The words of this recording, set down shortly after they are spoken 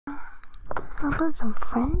How about some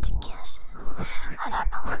French kisses? I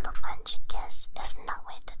don't know what the French kiss is not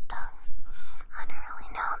with the tongue. I don't really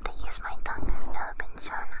know how to use my tongue. I've never been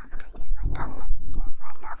shown how to use my tongue when I kiss.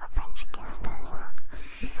 I never French kissed anyone.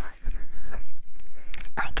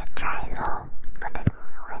 I could try though, but I don't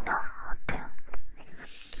really know how to.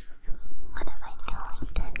 What if I go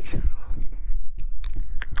like this?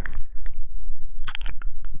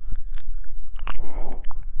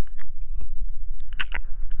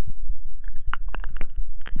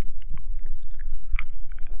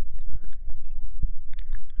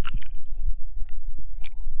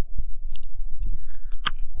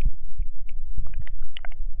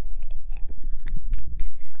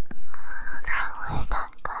 How is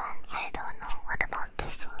that good? I don't know. What about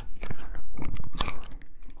this one?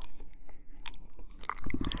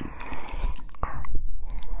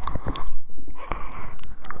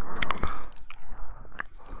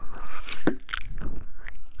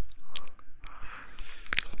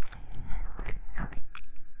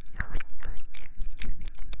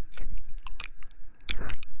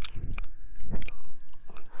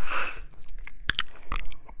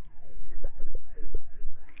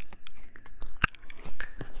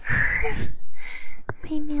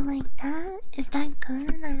 Maybe like that? Is that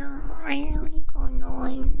good? I really don't know.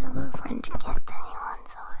 I've never French kissed anyone,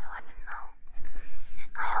 so I wouldn't know.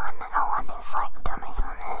 I wanna know what it's like, to be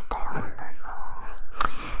honest. I wanna know.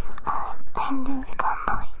 I just can't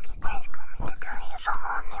believe you guys got me to do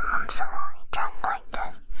ASMR on him. I'm sorry, drunk like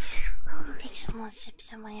this. I'm gonna take some more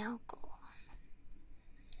sips of my alcohol.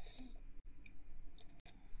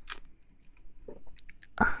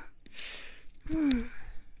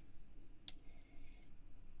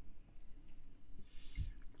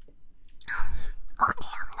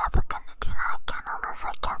 Okay, I'm never gonna do that again unless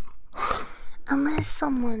I can. Unless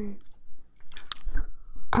someone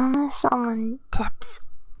tips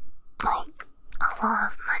like a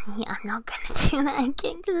lot of money, I'm not gonna do that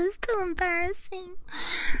again because it's too embarrassing.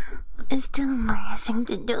 It's too embarrassing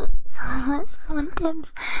to do it. So unless someone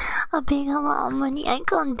tips a big amount of money, I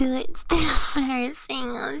can't do it. It's too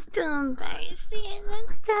embarrassing. It's too embarrassing.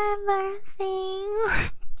 It's too embarrassing.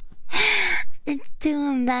 It's too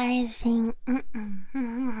embarrassing. It's too embarrassing, mommy.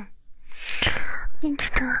 It's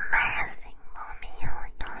too embarrassing, mommy.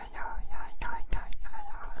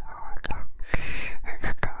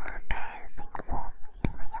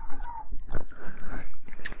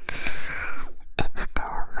 It's too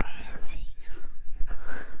embarrassing.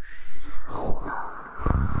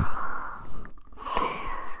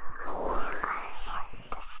 You guys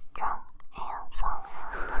like this drunk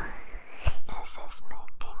ASMR? This is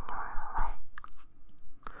making your legs.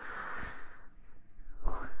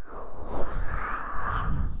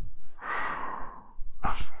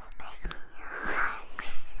 This is making your legs.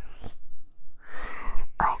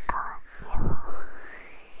 I got you.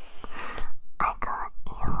 I got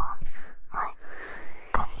you. I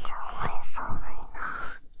control myself right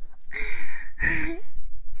now.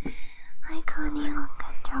 I can't even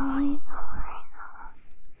control myself right now.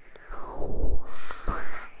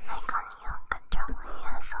 I can't even control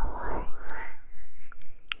myself right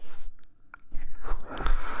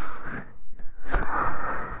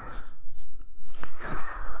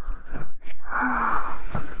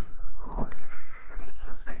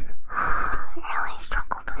I really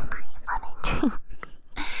struggle to breathe when I drink.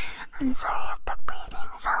 I'm sorry if the breathing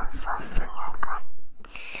sounds so silly.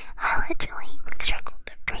 I literally struggle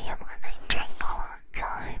to breathe when I drink a lot, so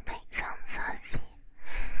it might sound sassy.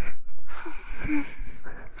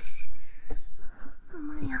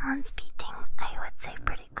 My heart's beating, I would say,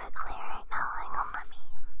 pretty quickly right now. Hang on, let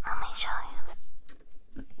me show you.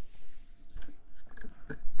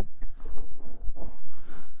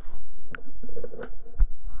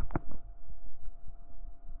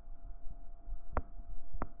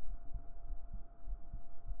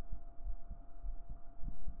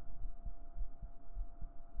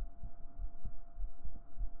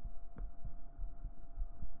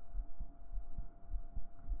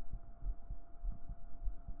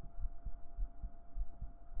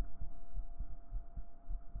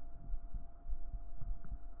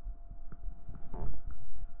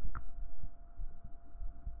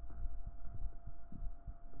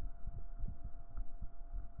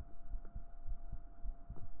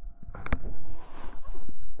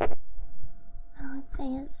 I would say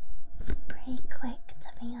it's pretty quick, to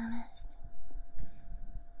be honest.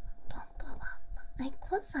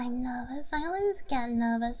 Like, was I nervous? I always get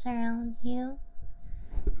nervous around you.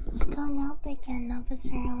 I can't help but get nervous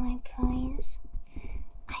around my boys.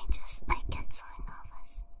 I get so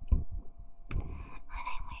nervous when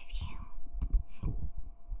I'm with you.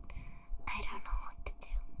 I don't know what to do.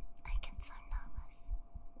 I get so nervous.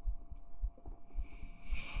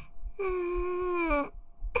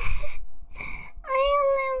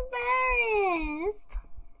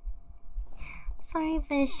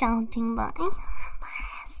 just shouting, but I'm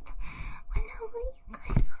embarrassed. Whenever you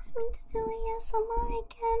guys ask me to do ASMR, I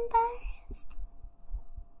get embarrassed.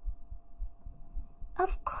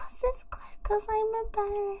 Of course it's because I'm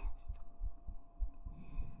embarrassed.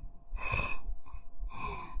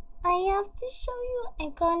 I have to show you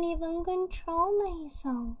I can't even control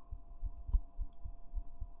myself.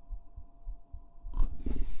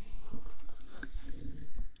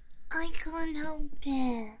 I can't help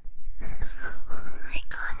it. I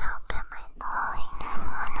can't help it, my darling.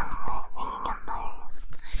 I'm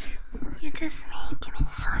embarrassed. You just make me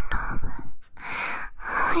so nervous.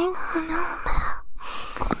 I can't help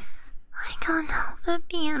it. I can't help but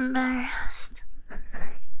be embarrassed.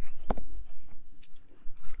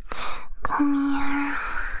 Come here.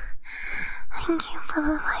 Thank you for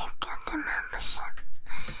the 5 gift memberships.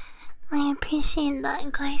 I appreciate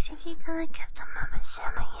that, guys. If you got a gift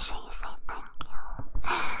membership, make sure you say thank you.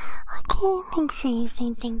 Okay, make sure you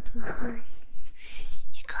say thank you for.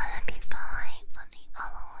 You gotta be polite for the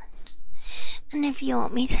other ones. And if you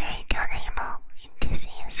want me to read your name out in this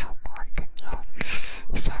ASMR, then you'll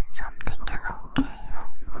send something in, okay?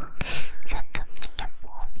 Send something in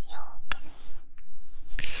for me, okay?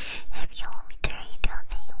 If you want me to read your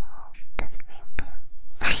name out, then maybe.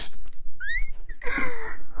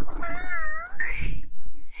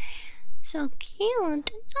 So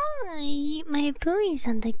cute. Hi. My boys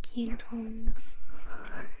are the cute ones.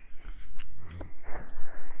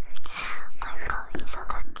 My boys are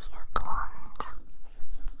the cute ones.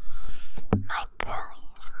 My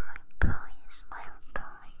boys, my boys, my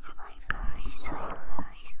boys, my boys,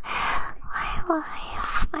 my boys,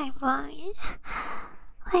 my boys.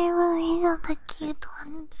 My boys are the cute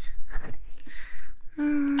ones.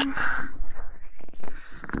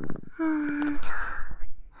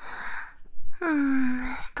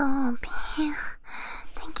 Mr. Obi,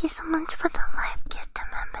 thank you so much for the 5 gift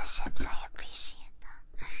memberships. I appreciate that.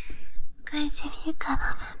 Guys, if you got a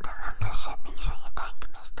gift membership, make sure you thank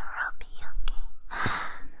Mr. Obi, okay?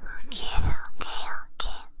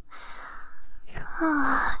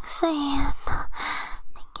 Oh, Xayan,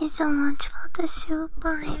 thank you so much for the soup. I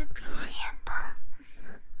appreciate that.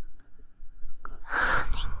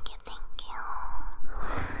 Thank you.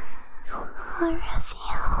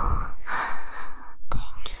 Horacio,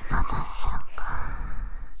 thank you for the soup.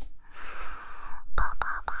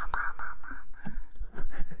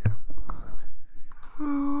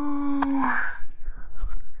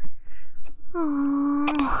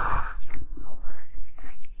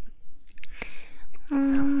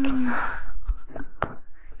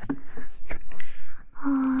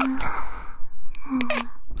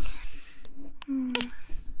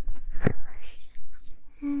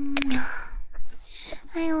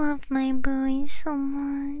 I love my boys so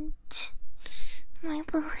much. My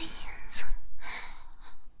boys.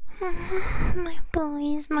 My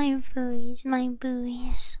boys, my boys, my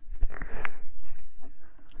boys.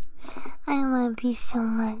 I love you so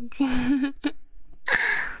much.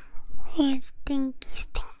 Your stinky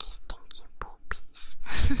poopies.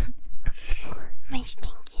 My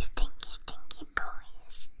stinky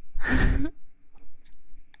boys.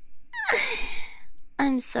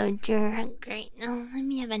 I'm so drunk right now. Let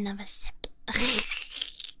me have another sip.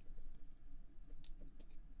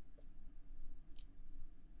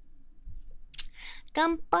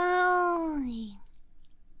 Kanpai!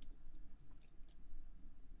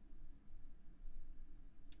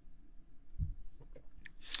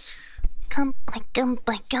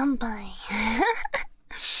 Kanpai.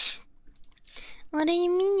 What do you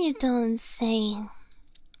mean you don't say?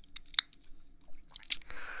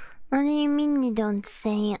 What do you mean you don't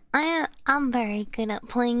say? I'm very good at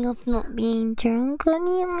playing off not being drunk. What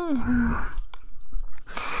do you mean?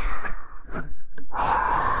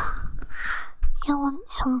 You want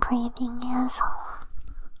some breathing, yes?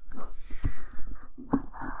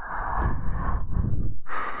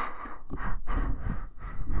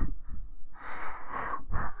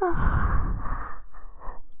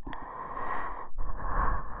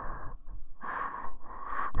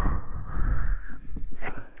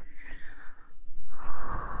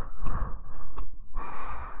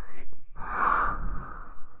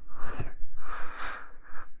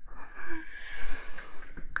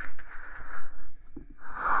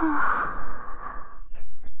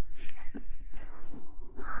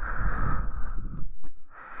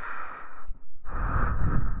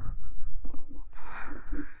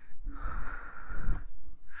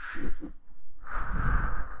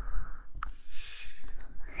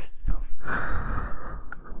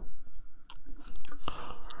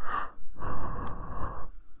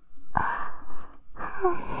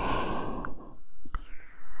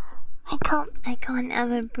 I can't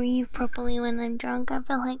ever breathe properly when I'm drunk. I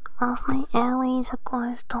feel like all of my airways are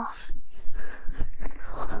closed off. I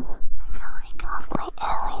feel like all of my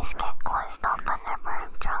airways get closed off whenever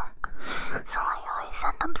I'm drunk. So I always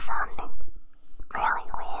end up sounding really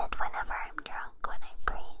weird whenever I'm drunk when I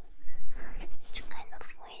breathe. It's kind of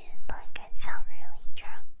weird, like I sound really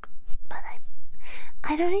drunk. But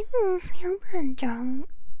I don't even feel that drunk.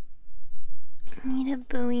 I need a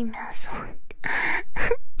buoy massage.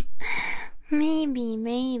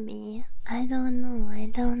 Maybe. I don't know.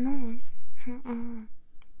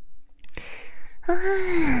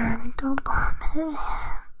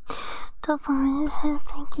 Dopamine is here.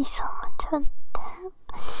 Thank you so much for the tip.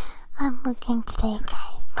 I'm looking today,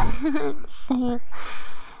 guys. So,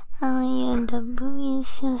 and the buoy is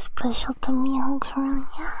so special to me, yeah.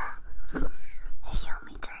 They show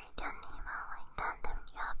me to read your name out like that, then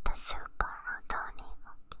you have the super Tony.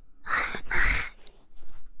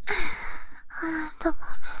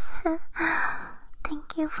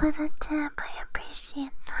 Thank you for the tip. I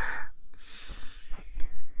appreciate that.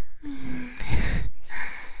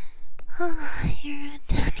 You're a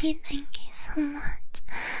daddy. Thank you so much.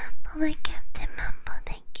 But I kept the member.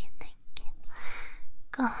 Thank you.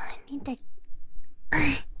 God, I need to.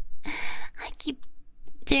 I keep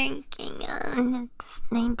drinking and it's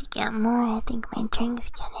need to get more. I think my drink's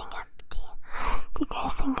getting empty. Do you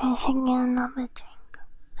guys think I should get another drink?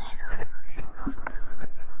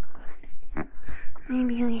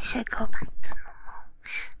 Maybe we should go back to normal,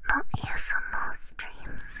 not ASMR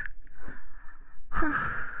streams.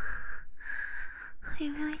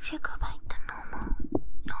 Maybe we should go back to normal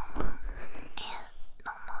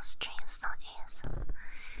streams, not ASMR.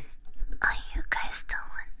 Are you guys still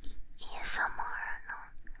on ASMR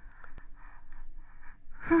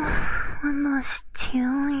or not? One last two?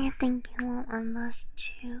 You think you want one last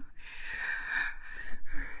two?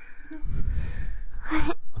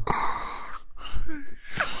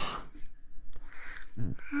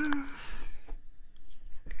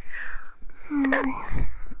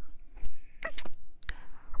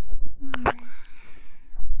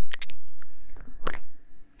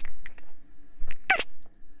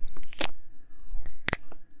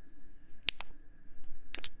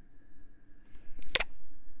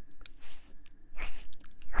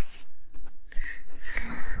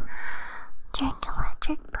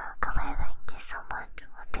 Electric Burglar, thank you so much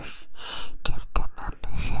for this gift and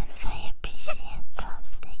memberships. I appreciate that.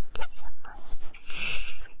 Thank you so much.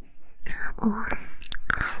 Ooh.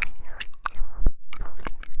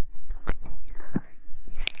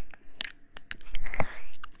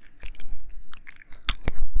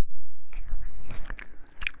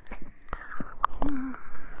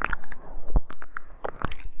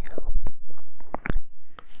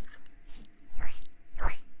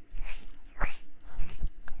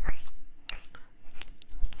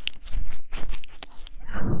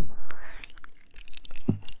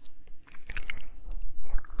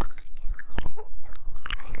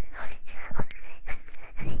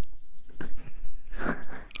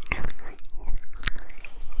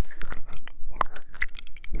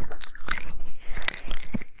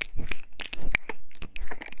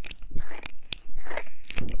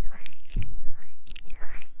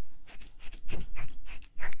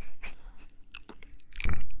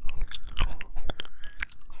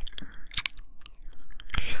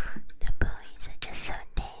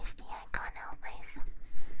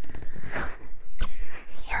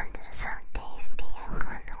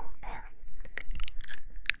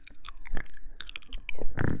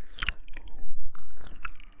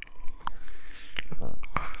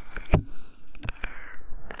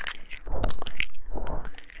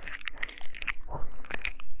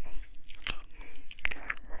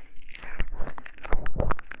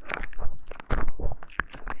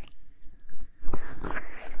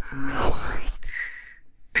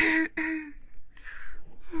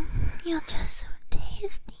 You're just so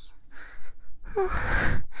tasty.